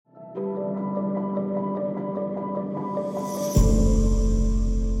Good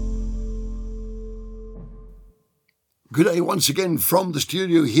day once again from the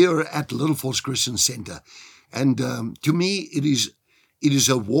studio here at Little Falls Christian Center. And to me, it is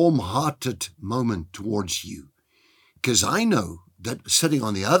a warm-hearted moment towards you, because I know that sitting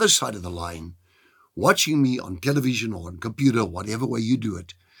on the other side of the line, watching me on television or on computer, whatever way you do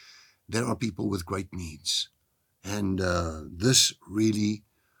it, there are people with great needs. And this really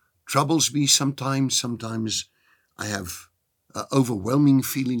troubles me sometimes. Sometimes I have an overwhelming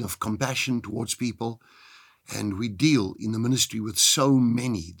feeling of compassion towards people. And we deal in the ministry with so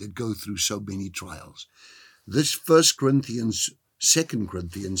many that go through so many trials. This 1 Corinthians, 2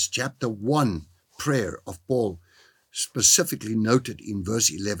 Corinthians, chapter 1 prayer of Paul, specifically noted in verse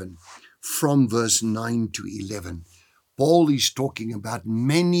 11, from verse 9 to 11. Paul is talking about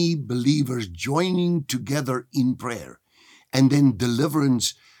many believers joining together in prayer and then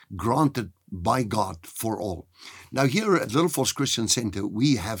deliverance granted by God for all. Now here at Little Falls Christian Center,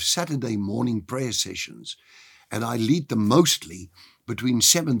 we have Saturday morning prayer sessions, and I lead them mostly between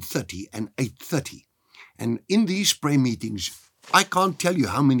 7:30 and 8:30. And in these prayer meetings, I can't tell you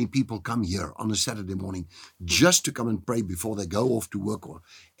how many people come here on a Saturday morning just to come and pray before they go off to work or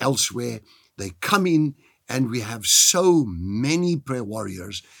elsewhere. They come in, and we have so many prayer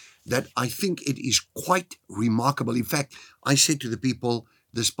warriors that I think it is quite remarkable. In fact, I said to the people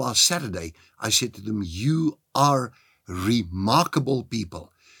this past Saturday, I said to them, you are remarkable people.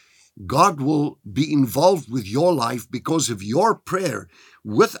 God will be involved with your life because of your prayer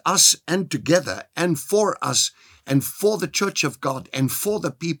with us and together and for us and for the church of God and for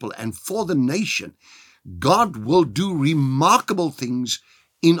the people and for the nation. God will do remarkable things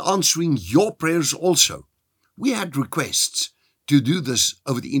in answering your prayers also. We had requests to do this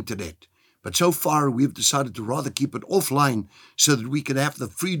over the internet, but so far we've decided to rather keep it offline so that we can have the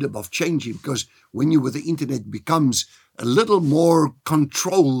freedom of changing, because when you're with the internet, it becomes a little more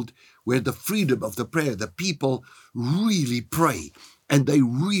controlled, where the freedom of the prayer, the people really pray and they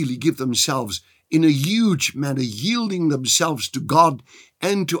really give themselves in a huge manner, yielding themselves to God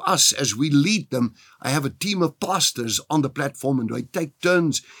and to us as we lead them. I have a team of pastors on the platform, and I take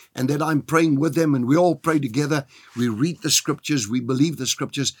turns, and then I'm praying with them, and we all pray together. We read the scriptures. We believe the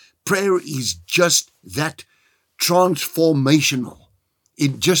scriptures. Prayer is just that transformational.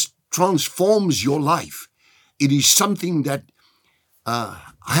 It just transforms your life. It is something that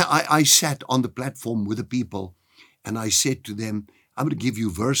I sat on the platform with the people, and I said to them, I'm going to give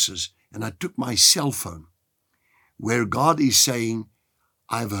you verses. And I took my cell phone where God is saying,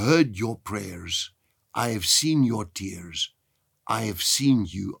 I've heard your prayers. I have seen your tears. I have seen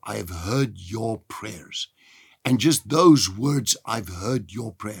you. I have heard your prayers. And just those words, I've heard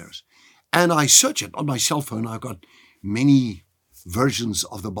your prayers. And I search it on my cell phone. I've got many versions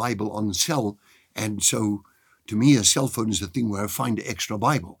of the Bible on cell. And so to me, a cell phone is the thing where I find the extra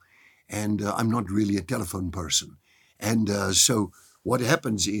Bible. And I'm not really a telephone person. And so what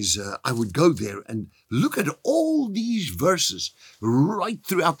happens is I would go there and look at all these verses right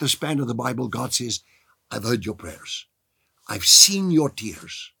throughout the span of the Bible. God says, I've heard your prayers. I've seen your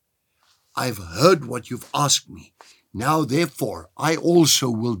tears. I've heard what you've asked me. Now, therefore, I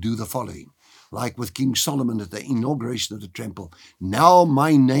also will do the following. Like with King Solomon at the inauguration of the temple. Now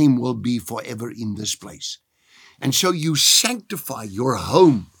my name will be forever in this place. And so you sanctify your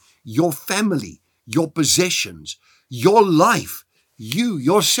home, your family, your possessions, your life. You,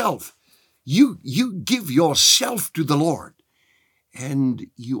 yourself, you give yourself to the Lord, and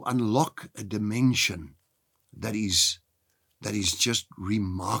you unlock a dimension that is just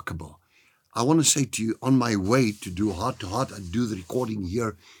remarkable. I want to say to you, on my way to do Heart to Heart, I do the recording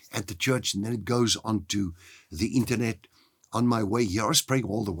here at the church, and then it goes onto the internet. On my way here, I was praying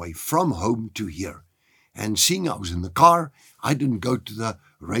all the way from home to here. And seeing I was in the car, I didn't go to the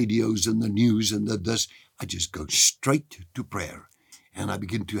radios and the news and this. I just go straight to prayer. And I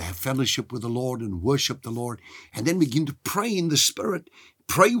begin to have fellowship with the Lord and worship the Lord, and then begin to pray in the Spirit,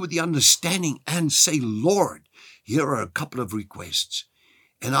 pray with the understanding and say, Lord, here are a couple of requests.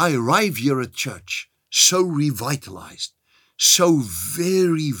 And I arrive here at church so revitalized, so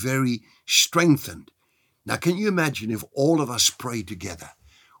very, very strengthened. Now, can you imagine if all of us pray together?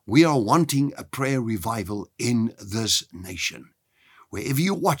 We are wanting a prayer revival in this nation. Wherever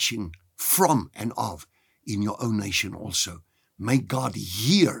you're watching from and of, in your own nation also. May God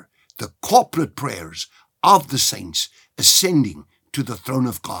hear the corporate prayers of the saints ascending to the throne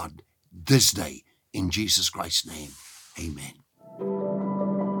of God this day. In Jesus Christ's name, amen.